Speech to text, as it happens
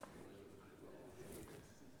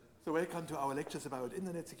So welcome to our lectures about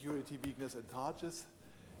internet security, weakness, and charges.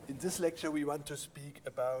 In this lecture, we want to speak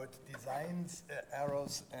about design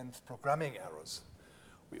errors and programming errors.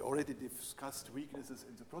 We already discussed weaknesses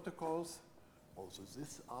in the protocols. Also,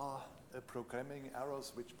 these are programming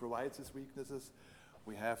errors which provide these weaknesses.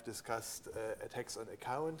 We have discussed attacks on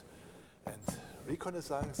account and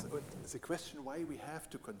reconnaissance. And the question why we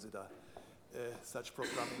have to consider such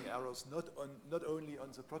programming errors not only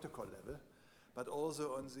on the protocol level, but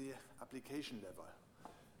also on the application level.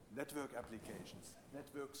 Network applications,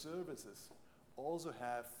 network services also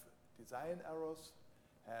have design errors,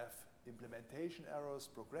 have implementation errors,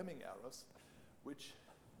 programming errors, which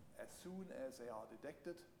as soon as they are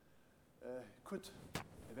detected could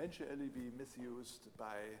eventually be misused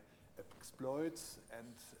by exploits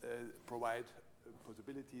and provide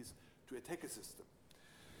possibilities to attack a system.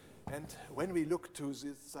 And when we look to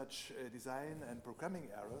such design and programming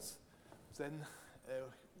errors, then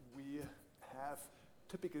we have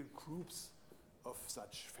typical groups of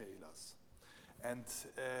such failures. And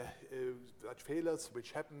such failures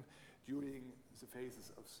which happen during the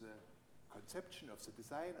phases of the conception, of the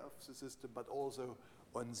design of the system, but also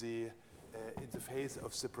in the phase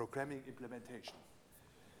of the programming implementation.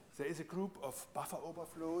 There is a group of buffer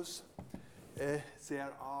overflows.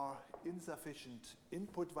 There are insufficient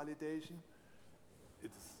input validation.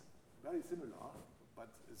 It's very similar, but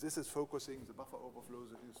this is focusing, the buffer overflows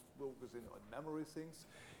is focusing on memory things.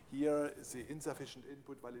 Here, the insufficient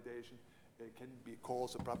input validation can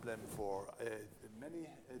cause a problem for many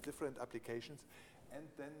different applications. And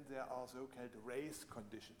then there are so-called race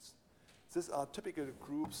conditions. These are typical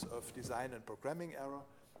groups of design and programming error,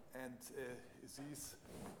 and these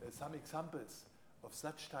some examples of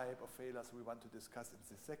such type of failures we want to discuss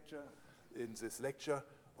in this lecture.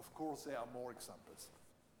 Of course, there are more examples.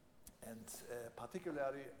 And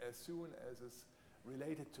particularly as soon as it's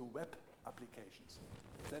related to web applications.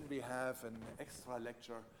 Then we have an extra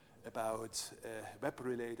lecture about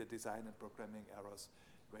web-related design and programming errors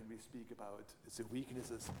when we speak about the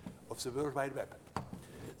weaknesses of the World Wide Web.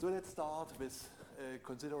 So let's start with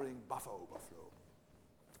considering buffer overflow.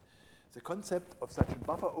 The concept of such a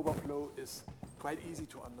buffer overflow is quite easy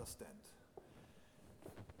to understand.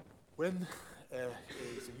 When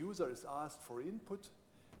the user is asked for input,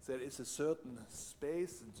 there is a certain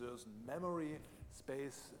space and certain memory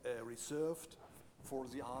space reserved for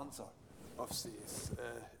the answer of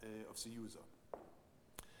the user.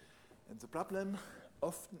 And the problem,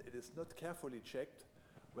 often it is not carefully checked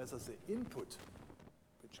whether the input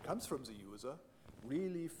which comes from the user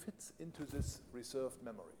really fits into this reserved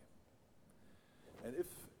memory. And if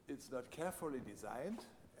it's not carefully designed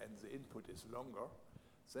and the input is longer,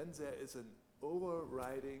 then there is an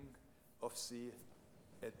overriding of the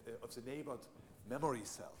neighbored memory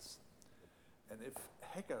cells. And if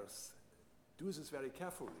hackers do this very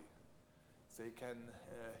carefully, they can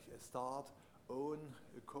start own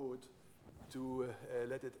code to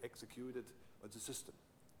let it executed on the system.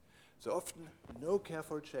 So often, no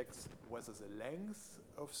careful checks whether the length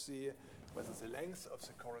of the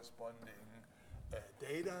corresponding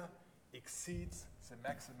data exceeds the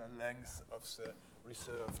maximum length of the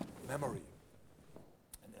reserved memory.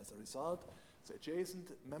 And as a result, the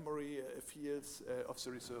adjacent memory fields of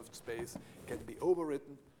the reserved space can be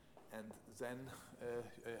overwritten, and then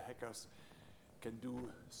hackers can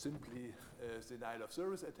do simply denial of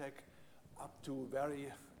service attack up to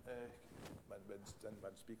very, when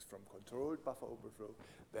one speaks from controlled buffer overflow,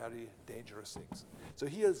 very dangerous things. So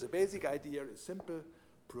here the basic idea is simple: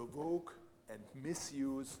 provoke and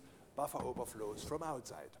misuse buffer overflows from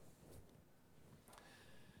outside.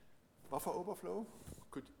 Buffer overflow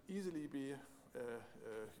could easily be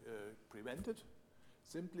prevented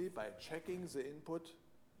simply by checking the input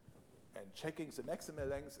and checking the maximal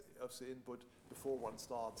length of the input before one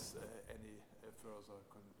starts any further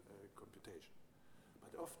computation.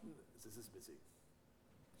 But often this is missing.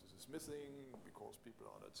 This is missing because people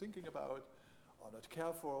are not thinking about, are not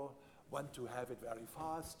careful, want to have it very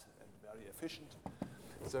fast and very efficient.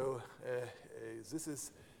 So this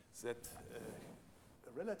is that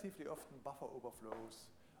relatively often buffer overflow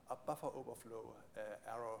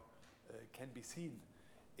error can be seen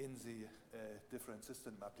in the different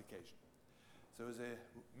system application. So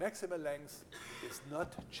the maximal length is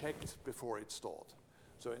not checked before it's stored.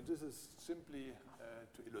 So and this is simply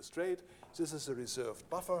to illustrate, this is a reserved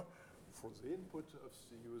buffer for the input of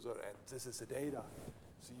the user, and this is the data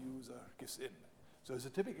the user gives in. So as a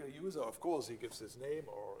typical user, of course, he gives his name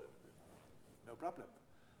or no problem.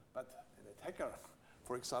 But an attacker,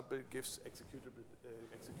 for example, gives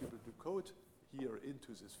executable code here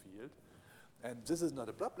into this field. And this is not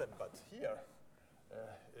a problem, but here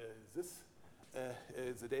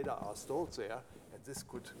the data are stored there, and this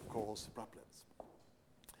could cause problems.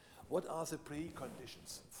 What are the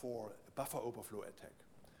preconditions for a buffer overflow attack?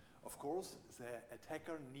 Of course, the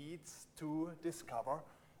attacker needs to discover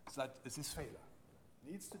that this failure,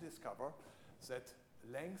 needs to discover that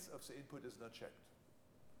length of the input is not checked.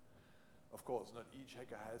 Of course, not each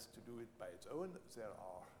hacker has to do it by its own. There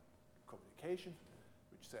are communication,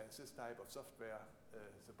 which says this type of software,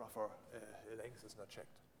 the buffer length is not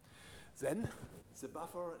checked. Then the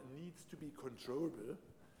buffer needs to be controllable,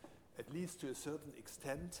 at least to a certain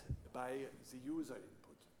extent, by the user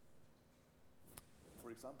input.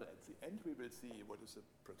 For example, at the end we will see what is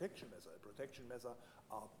a protection measure. A protection measure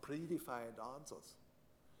are predefined answers,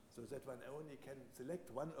 so that one only can select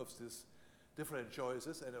one of these different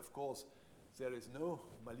choices, and of course there is no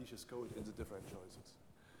malicious code in the different choices.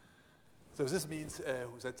 So this means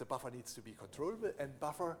that the buffer needs to be controllable, and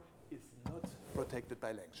buffer is not protected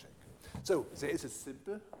by length check. So there is a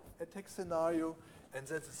simple attack scenario, and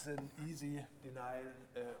that is an easy denial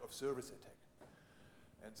of service attack.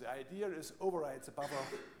 And the idea is override the buffer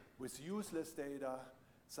with useless data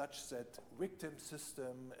such that victim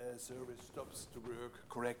system service stops to work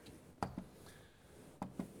correctly.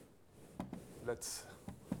 Let's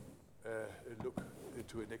look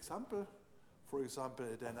into an example. For example,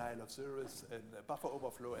 a denial of service and a buffer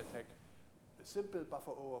overflow attack. A simple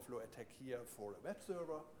buffer overflow attack here for a web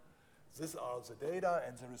server. These are the data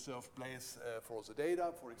and the reserved place for the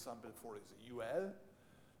data, for example, for the URL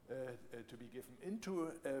to be given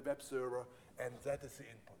into a web server, and that is the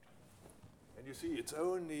input. And you see it's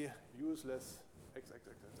only useless x.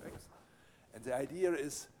 And the idea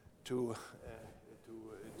is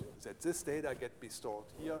that this data be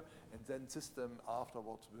stored here, and then system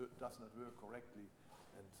afterwards does not work correctly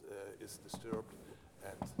and is disturbed,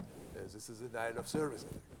 and this is a denial of service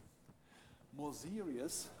attack. More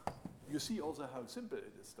serious, you see also how simple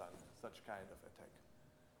it is done, such kind of attack,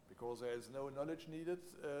 because there is no knowledge needed.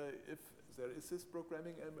 If there is this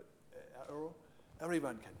programming error,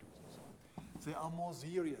 everyone can do this. There are more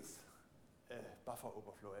serious buffer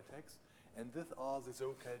overflow attacks, and these are the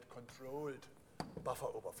so-called controlled buffer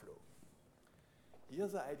overflow. Here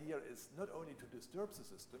the idea is not only to disturb the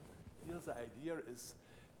system, here the idea is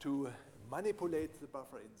to manipulate the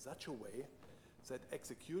buffer in such a way that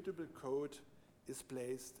executable code is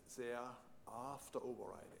placed there after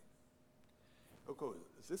overriding. Okay,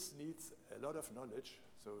 this needs a lot of knowledge,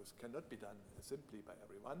 so it cannot be done simply by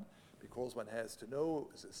everyone, because one has to know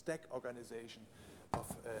the stack organization of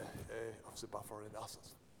the buffer and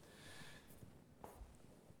others.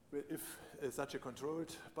 If such a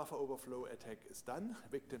controlled buffer overflow attack is done,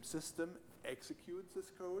 victim system executes this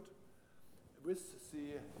code with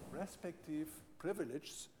the respective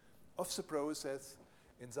privileges of the process,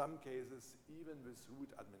 in some cases even with root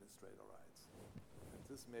administrator rights. And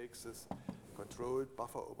this makes this controlled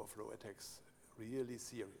buffer overflow attacks really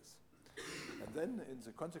serious. And then in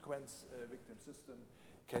the consequence, victim system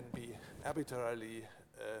can be arbitrarily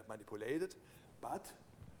manipulated, but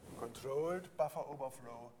controlled buffer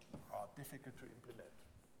overflow are difficult to implement.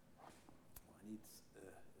 One needs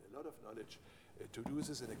a lot of knowledge to do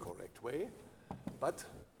this in a correct way, but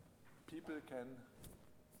people can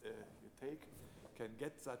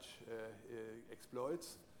get such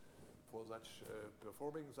exploits for such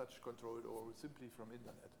performing such controlled or simply from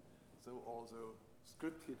internet. So also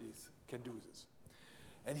script kiddies can do this.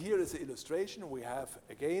 And here is the illustration. We have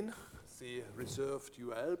again the reserved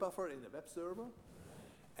URL buffer in a web server.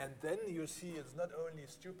 And then you see it's not only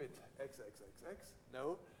stupid x.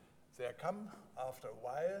 No, there come, after a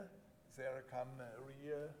while, there come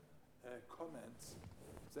real comments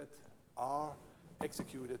that are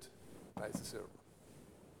executed by the server.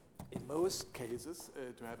 In most cases,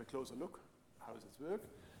 to have a closer look how does this work,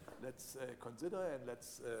 let's consider and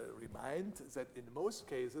let's remind that in most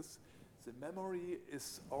cases, the memory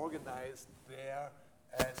is organized there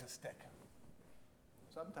as a stack.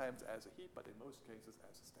 Sometimes as a heap, but in most cases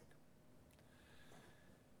as a stack.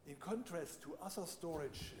 In contrast to other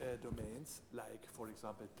storage domains, like, for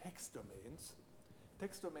example, text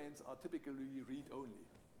domains are typically read-only.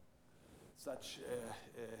 Such,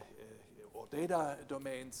 or data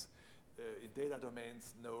domains, in data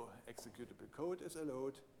domains, no executable code is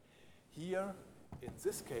allowed. Here, in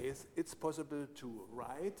this case, it's possible to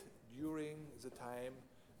write during the time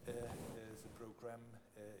the program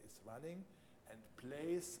is running, and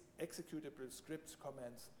place executable scripts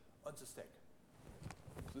commands on the stack.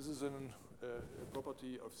 This is a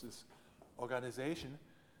property of this organization,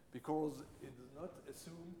 because it is not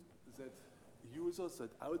assumed that users,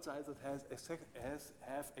 that outsiders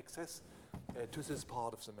have access to this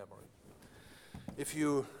part of the memory. If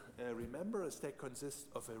you remember, a stack consists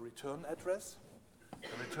of a return address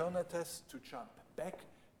to jump back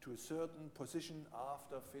to a certain position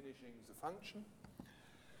after finishing the function.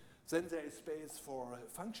 Then there is space for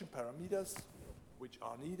function parameters, which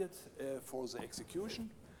are needed for the execution.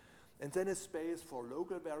 And then a space for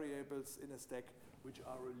local variables in a stack, which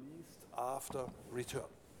are released after return.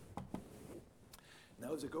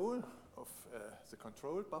 Now the goal of the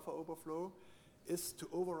controlled buffer overflow is to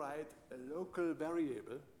override a local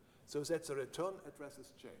variable so that the return address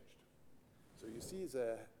is changed. So you see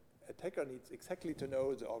the attacker needs exactly to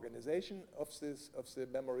know the organization of the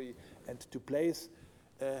memory and to place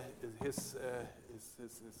his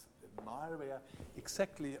malware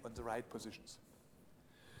exactly on the right positions.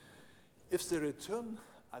 If the return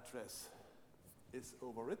address is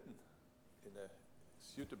overwritten in a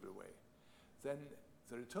suitable way, then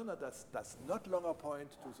the return address does not longer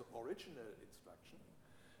point to the original instruction.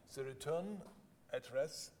 The return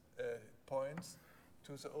address points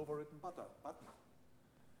to the overwritten button,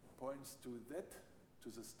 points to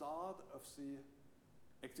the start of the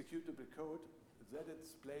executable code that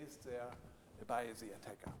it's placed there by the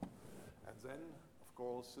attacker. And then, of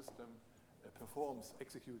course, system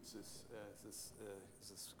executes this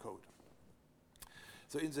code.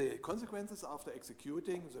 So in the consequences after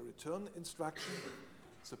executing the return instruction,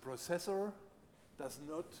 the processor does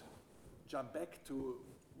not jump back to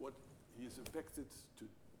what he is expected to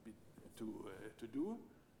do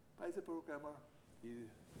by the programmer. He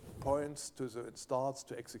starts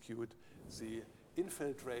to execute the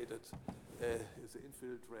infiltrated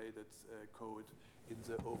code in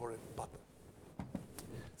the overwritten button.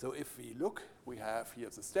 So if we look, we have here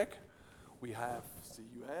the stack, we have the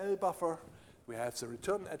URL buffer, we have the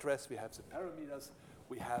return address, we have the parameters,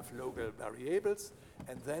 we have local variables,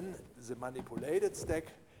 and then the manipulated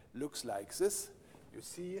stack looks like this. You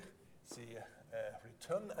see the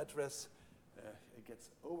return address gets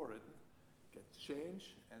overwritten, gets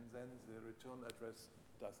changed, and then the return address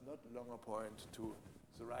does not longer point to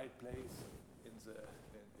the right place in the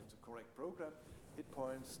correct program. It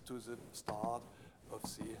points to the start of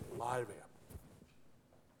the malware.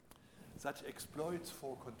 Such exploits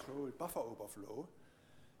for controlled buffer overflow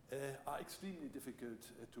are extremely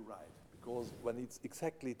difficult to write because one needs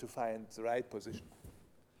exactly to find the right position.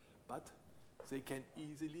 But they can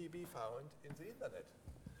easily be found in the internet.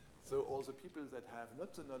 So all the people that have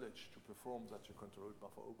not the knowledge to perform such a controlled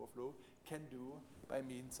buffer overflow can do by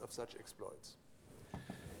means of such exploits.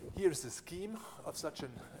 Here is the scheme of such a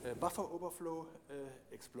buffer overflow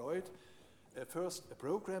exploit. First, a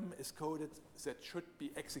program is coded that should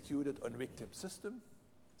be executed on victim system.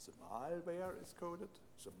 The malware is coded.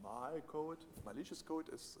 The malicious code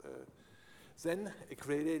is then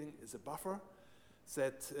creating the buffer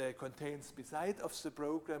that contains, beside of the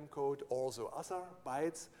program code, also other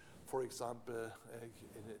bytes. For example, in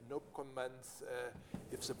NOP commands,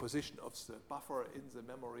 if the position of the buffer in the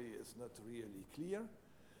memory is not really clear,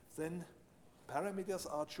 then parameters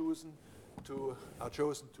are chosen to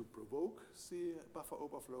provoke the buffer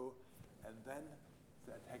overflow, and then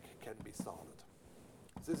the attack can be started.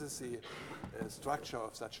 This is the structure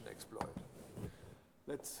of such an exploit.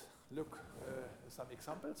 Let's look some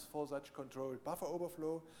examples for such controlled buffer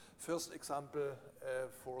overflow. First example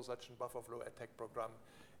for such a buffer overflow attack program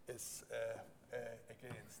is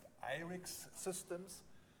against IRIX systems.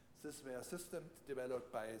 These were systems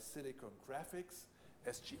developed by Silicon Graphics,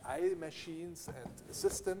 SGI machines and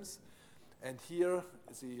systems. And here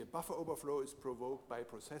the buffer overflow is provoked by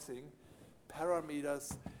processing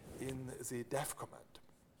parameters in the def command.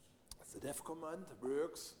 The def command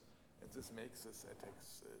works, and this makes this attack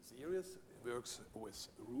serious, it works with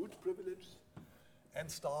root privilege and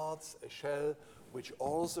starts a shell which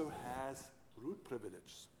also has root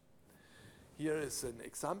privilege. Here is an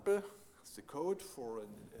example, the code for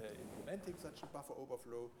implementing such a buffer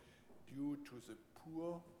overflow due to the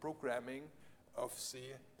poor programming of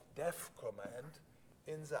the def command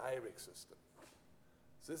in the IRIX system.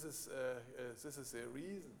 This is a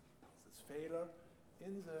reason, this failure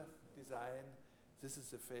in the design. This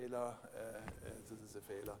is a failure.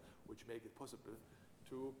 Which make it possible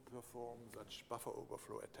to perform such buffer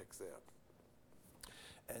overflow attacks there.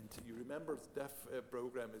 And you remember the def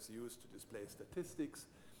program is used to display statistics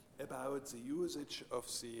about the usage of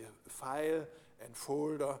the file and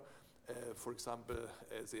folder. For example,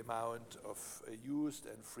 the amount of used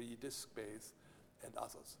and free disk space and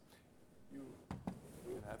others. You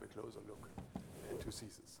can have a closer look to see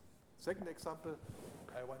this. Second example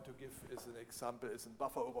I want to give is a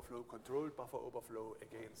buffer overflow, controlled buffer overflow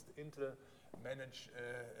against Intel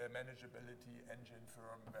manageability engine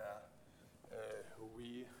firmware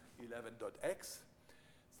 11.x.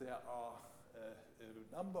 There are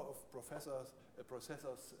a number of processors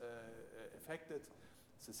affected.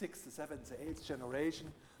 The 6th, the 7th, the 8th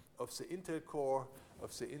generation of the Intel core,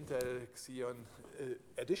 of the Intel Xeon,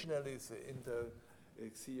 additionally the Intel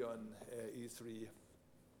Xeon E3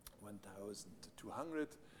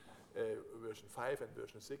 1200, version 5 and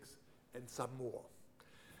version 6, and some more.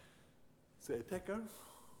 The attacker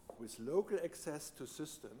with local access to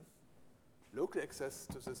systems,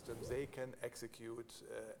 they can execute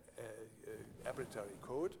arbitrary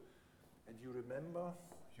code. And you remember,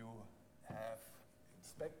 you have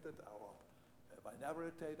inspected our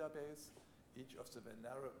vulnerable database. Each of the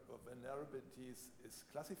vulnerabilities is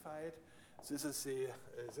classified.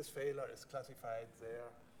 This failure is classified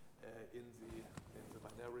there in the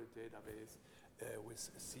vulnerable database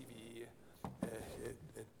with CVE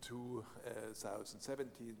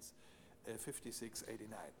 2017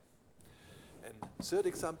 5689. And third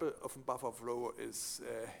example of a buffer flow is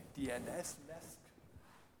DNS NESC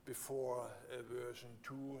before version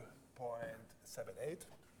 2.78.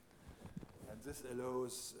 And this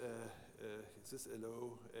allows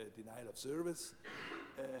denial of service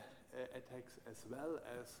attacks as well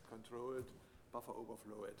as controlled buffer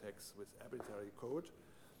overflow attacks with arbitrary code.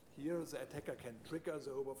 Here, the attacker can trigger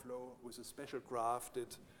the overflow with a special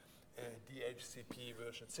crafted DHCP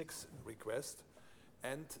version 6 request,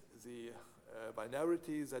 and the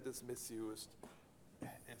vulnerability that is misused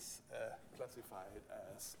is classified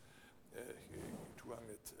as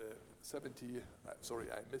 270,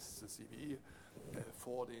 sorry, I missed the CVE,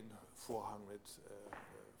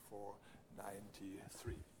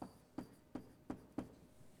 14493.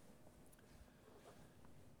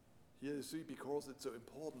 Here you see, because it's so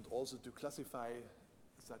important also to classify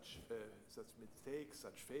such mistakes,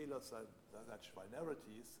 such failures, such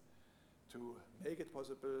vulnerabilities, to make it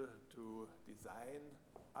possible to design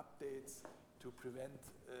updates to prevent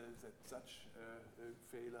that such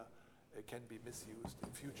failure can be misused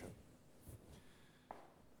in future.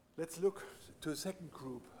 Let's look to the second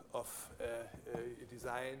group of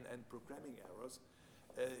design and programming errors,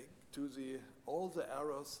 to all the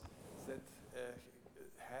errors that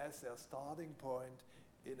has their starting point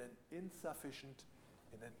in an insufficient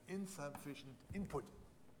input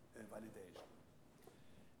validation.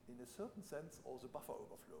 In a certain sense, also buffer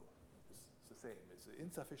overflow is the same. It's the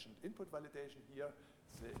insufficient input validation here.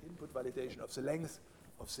 The input validation of the length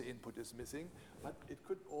of the input is missing, but it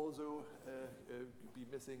could also be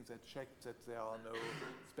missing that check that there are no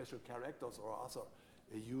special characters or other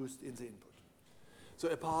used in the input. So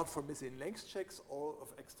apart from missing length checks, all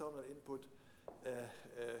of external input,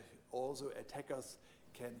 also attackers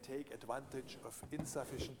can take advantage of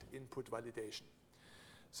insufficient input validation.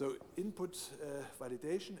 So input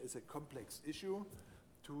validation is a complex issue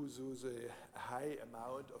to the high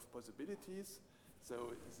amount of possibilities.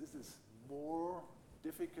 So this is more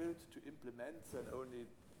difficult to implement than only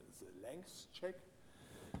the length check.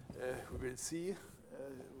 We will see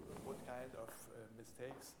what kind of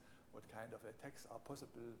mistakes, what kind of attacks are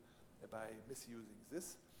possible by misusing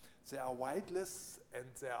this. There are whitelists and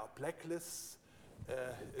there are blacklists.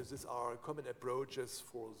 These are common approaches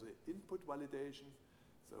for the input validation,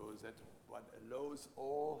 so that one allows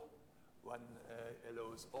all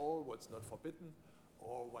what's not forbidden,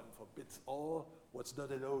 or one forbids all what's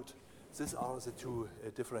not allowed. These are the two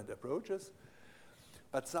different approaches.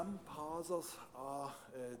 But some parsers are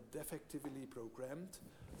defectively programmed.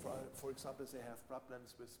 For example, they have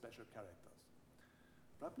problems with special characters.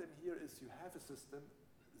 Problem here is you have a system,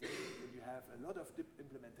 you have a lot of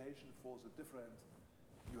implementation for the different,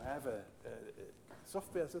 you have a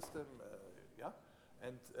software system,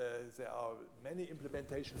 and there are many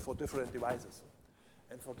implementations for different devices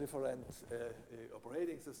and for different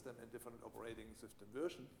operating system and different operating system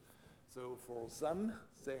version. So for some,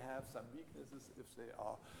 they have some weaknesses if they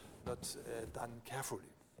are not done carefully.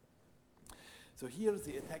 So here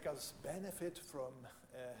the attackers benefit from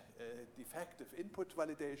defective input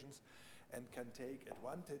validations and can take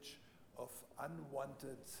advantage of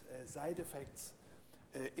unwanted side effects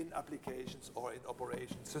in applications or in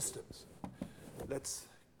operation systems. Let's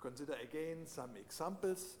consider again some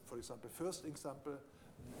examples. For example, first example,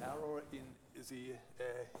 an error in the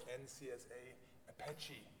NCSA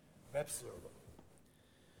Apache web server.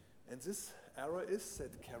 And this error is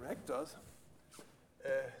that characters,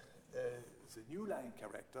 the new line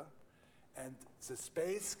character and the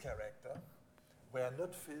space character were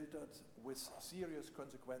not filtered with serious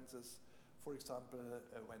consequences. For example,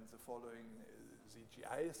 when the following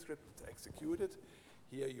CGI script is executed,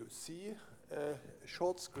 here you see a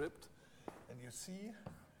short script, and you see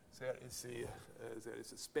there is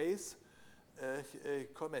a space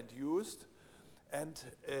command used, and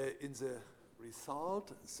in the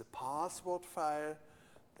result, the password file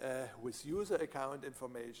with user account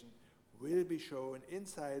information will be shown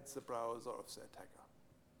inside the browser of the attacker.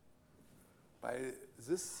 By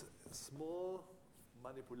this small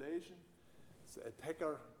manipulation, the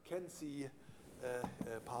attacker can see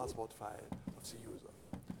a password file of the user.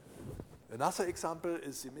 Another example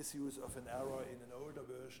is the misuse of an error in an older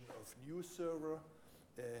version of news server,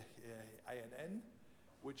 INN,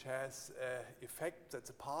 which has effect that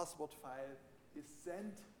the password file is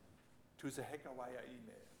sent to the hacker via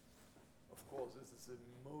email. Of course, this is the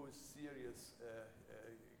most serious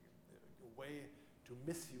way to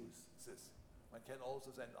misuse this. One can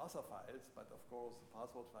also send other files, but of course, the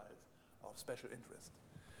password files are of special interest.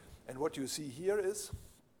 And what you see here is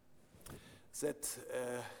that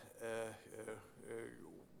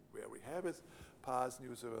where we have it, pass,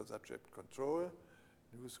 news server, subject, control,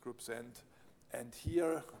 news group send, and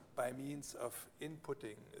here, by means of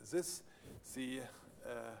inputting this, the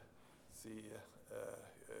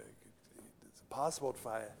password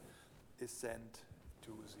file is sent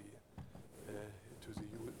to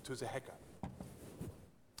the hacker.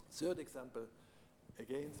 Third example,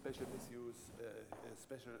 again, special misuse,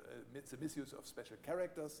 the misuse of special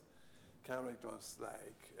characters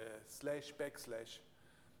like slash, backslash,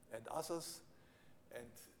 and others. And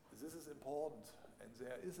this is important, and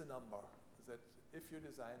there is a number that if you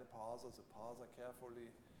design a parser, the parser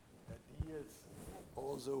carefully deals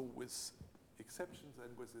also with exceptions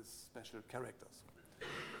and with these special characters.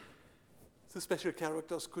 The special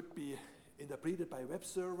characters could be interpreted by web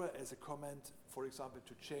server as a command, for example,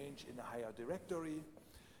 to change in a higher directory.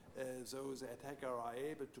 So the attacker are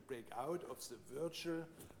able to break out of the virtual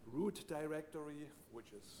root directory,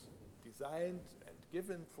 which is designed and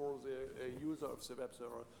given for the user of the web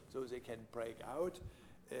server, so they can break out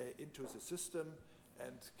into the system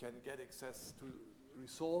and can get access to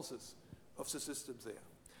resources of the system there.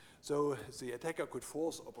 So the attacker could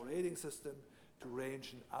force operating system to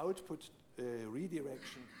arrange an output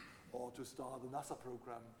redirection or to start another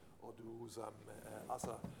program or do some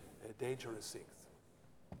other dangerous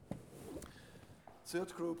things.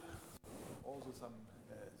 Third group, also some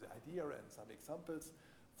the idea and some examples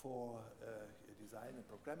for design and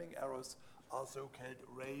programming errors are so-called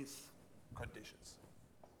race conditions.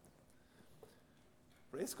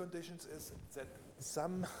 Race conditions is that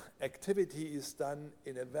some activity is done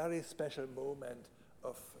in a very special moment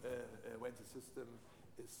of when the system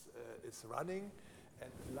is running,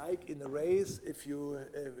 and like in a race, if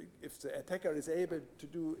the attacker is able to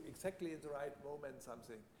do exactly in the right moment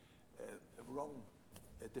something, wrong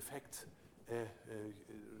effect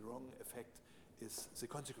is the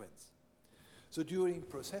consequence. So during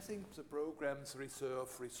processing, the programs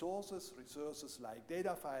reserve resources like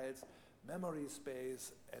data files, memory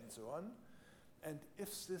space, and so on. And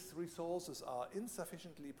if these resources are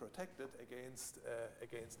insufficiently protected against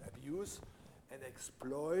abuse, an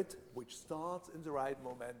exploit which starts in the right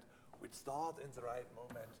moment,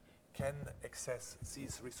 can access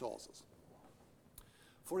these resources.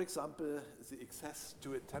 For example, the access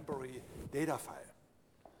to a temporary data file.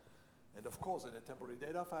 And of course, in a temporary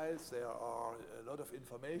data files, there are a lot of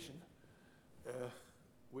information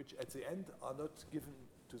which at the end are not given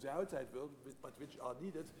to the outside world, but which are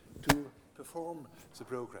needed to perform the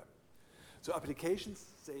program. So applications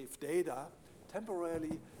save data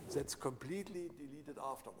temporarily that's completely deleted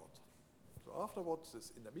afterward. So afterwards,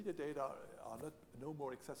 this intermediate data are no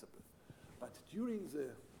more accessible. But during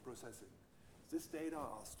the processing, this data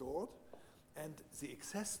are stored, and the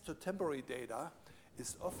access to temporary data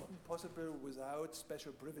is often possible without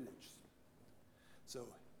special privilege. So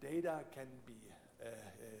data can be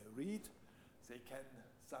read, they can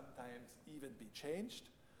sometimes even be changed,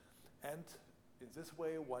 and in this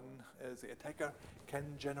way, the attacker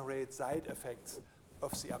can generate side effects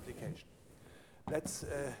of the application. Let's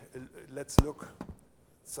look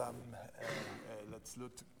some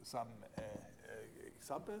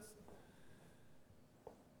examples.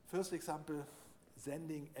 First example: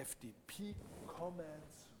 sending FTP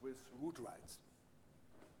commands with root rights.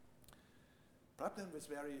 Problem with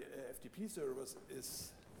FTP servers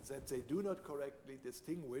is that they do not correctly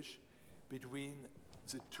distinguish between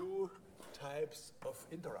the two types of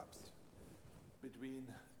interrupts, between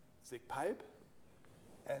SIG pipe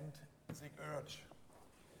and SIG urge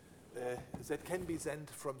that can be sent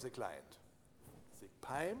from the client. SIG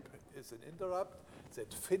pipe is an interrupt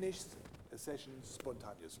that finishes a session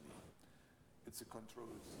spontaneously. It's a controlled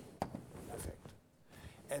effect.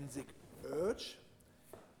 And SIG urge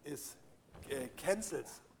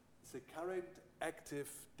cancels the current active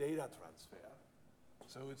data transfer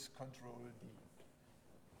So it's control D. It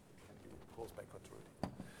can be caused by control D.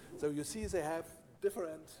 So you see they have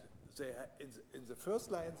different, in the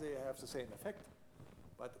first line they have the same effect,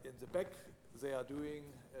 but in the back they are doing,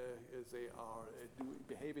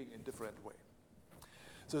 behaving in different way.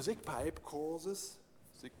 So SIGPipe causes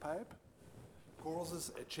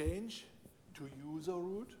a change to user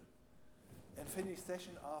root and finish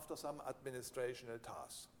session after some administrational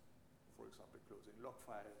task. For example, closing log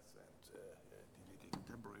files and deleting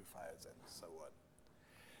temporary files and so on.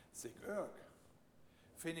 SIGIRC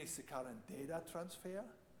finishes the current data transfer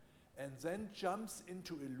and then jumps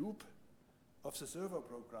into a loop of the server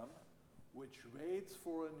program which waits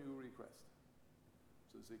for a new request.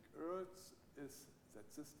 So SIGIRC is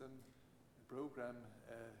that system program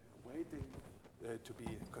waiting to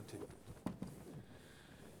be continued.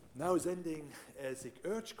 Now sending a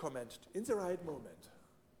SIGIRC command in the right moment.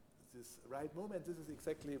 This right moment, this is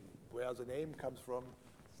exactly where the name comes from,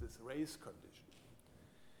 this race condition.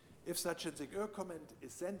 If such a SIGIRC command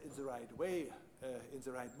is sent in the right way, in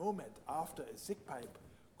the right moment, after a SIGPipe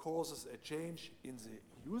causes a change in the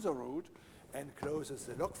user root and closes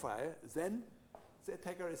the log file, then the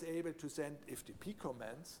attacker is able to send FTP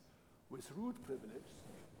commands with root privilege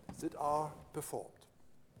that are performed.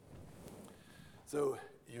 So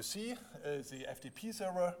you see the FTP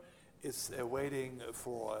server is waiting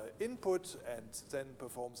for input and then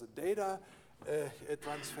performs a data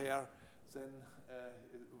transfer. Then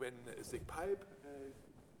when SIGPipe,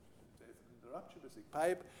 there's an interruption to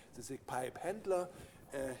SIGPipe, the SIGPipe handler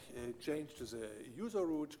change to the user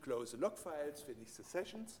root, close the log files, finish the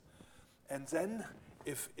sessions. And then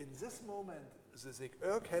if in this moment the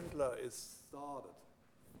SIGIRC handler is started,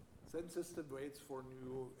 then system waits for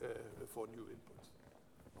new inputs.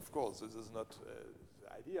 Of course, this is not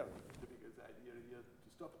the idea. Typically, the idea here to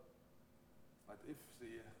stop. But if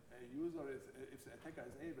the if the attacker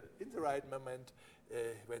is able, in the right moment,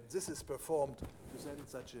 when this is performed, to send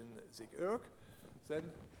such an SIGIRC,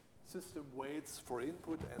 then system waits for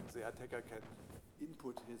input, and the attacker can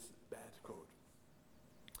input his bad code.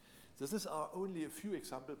 This are only a few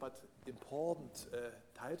examples, but important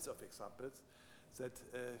types of examples that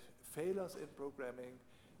failures in programming,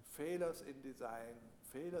 failures in design,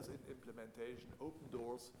 failures in implementation open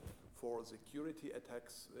doors for security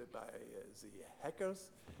attacks by the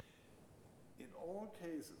hackers. In all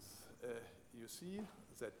cases, you see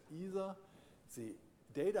that either the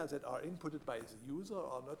data that are inputted by the user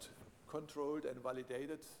are not controlled and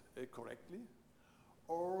validated correctly,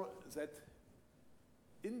 or that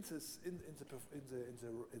in the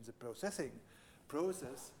processing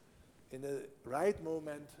process, in the right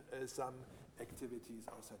moment, some activities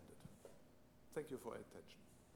are sent. Thank you for your attention.